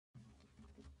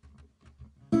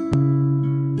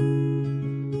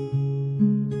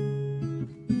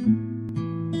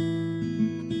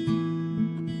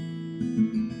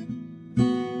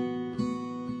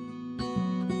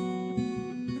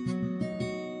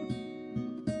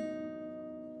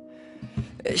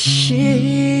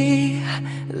She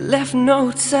left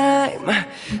no time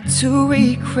to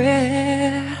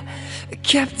regret.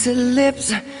 Kept her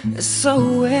lips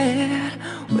so wet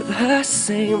with her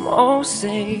same old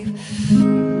safe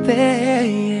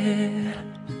bet.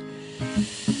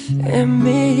 And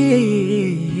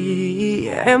me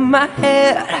and my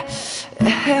head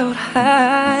held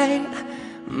high,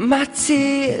 my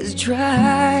tears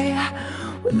dry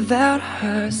without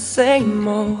her same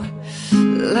old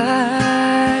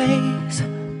lies.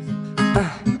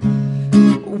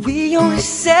 We only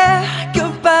said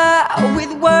goodbye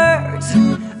with words.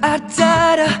 I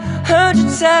died 100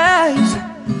 times.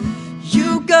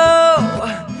 You go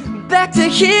back to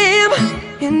him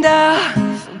and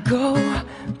I'll go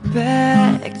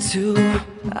back to,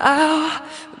 I'll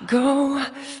go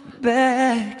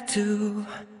back to.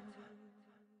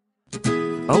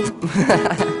 Oh.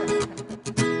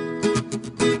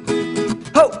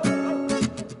 Oh.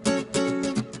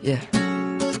 Yeah.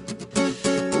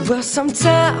 Well,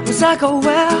 sometimes I go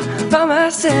out by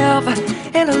myself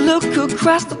and I look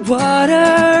across the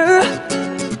water.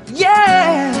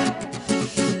 Yeah.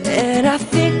 And I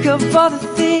think of all the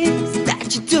things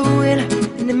that you're doing,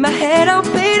 and in my head I'll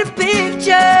paint a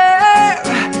picture.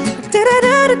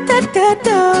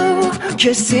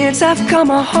 Cause since I've come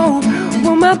home,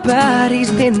 well, my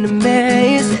body's been a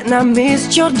mess, and I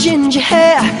missed your ginger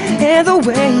hair and the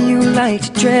way you like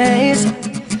to dress.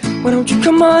 Why don't you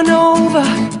come on over?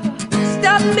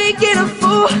 Stop making a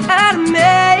fool out of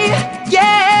me.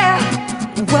 Yeah.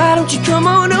 Why don't you come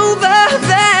on over,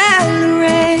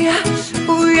 Valerie?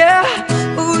 Oh yeah,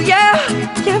 oh yeah,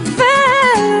 yeah,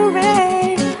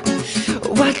 Valerie.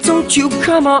 Why don't you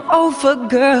come on over,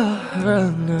 girl?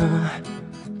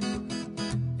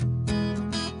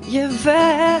 Yeah,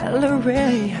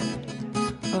 Valerie.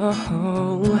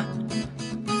 Oh.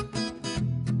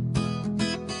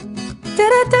 Da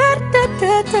da da da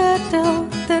da da da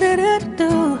da da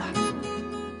da.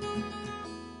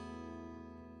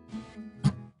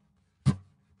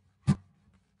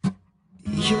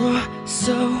 You're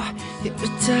so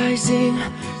hypnotizing.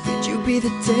 Could you be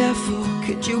the devil?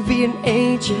 Could you be an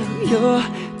angel? Your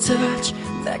touch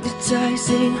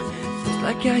magnetizing. Feels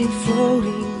like I am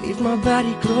floating, leave my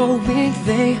body glowing.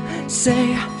 They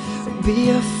say, be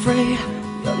afraid,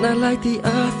 you're not like the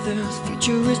others.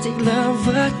 Futuristic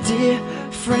lover, dear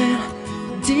friend,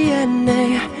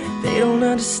 DNA. They don't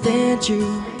understand you.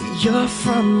 You're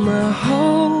from a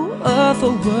whole other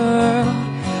world,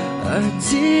 a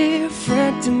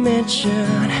different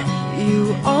dimension.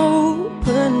 You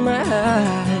open my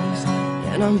eyes,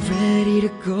 and I'm ready to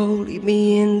go. Lead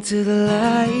me into the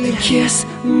light. Kiss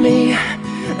me,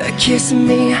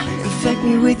 infect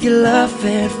me with your love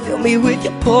and fill me with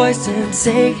your poison.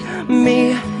 Take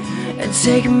me,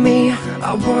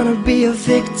 I wanna be a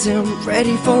victim,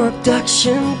 ready for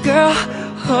abduction. Girl,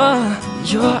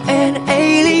 you're an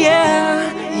alien.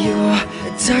 Your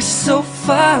touch so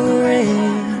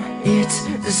foreign. It's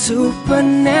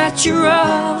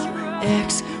supernatural,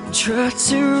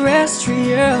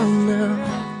 extraterrestrial now.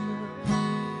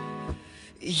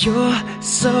 You're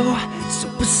so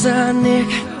supersonic.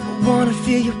 I wanna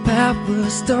feel your power,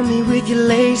 stun me with your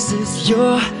lasers.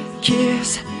 Your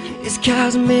kiss is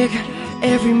cosmic,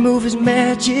 every move is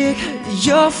magic.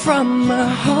 You're from a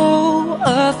whole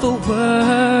other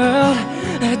world,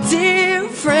 a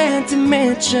different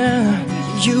dimension.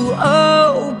 You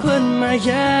open my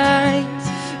eyes,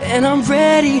 and I'm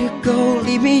ready to go.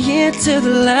 Lead me into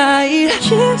the light.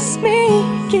 Kiss me,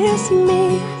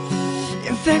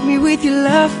 infect me with your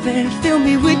love and fill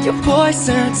me with your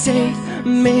poison.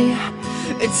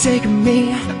 Take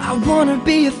me, I wanna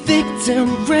be a victim,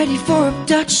 ready for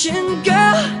abduction.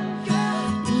 Girl,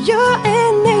 you're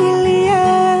an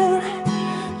alien.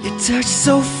 Your touch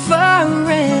so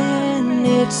foreign.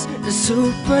 It's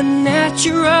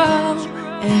supernatural,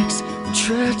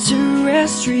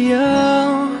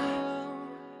 extraterrestrial.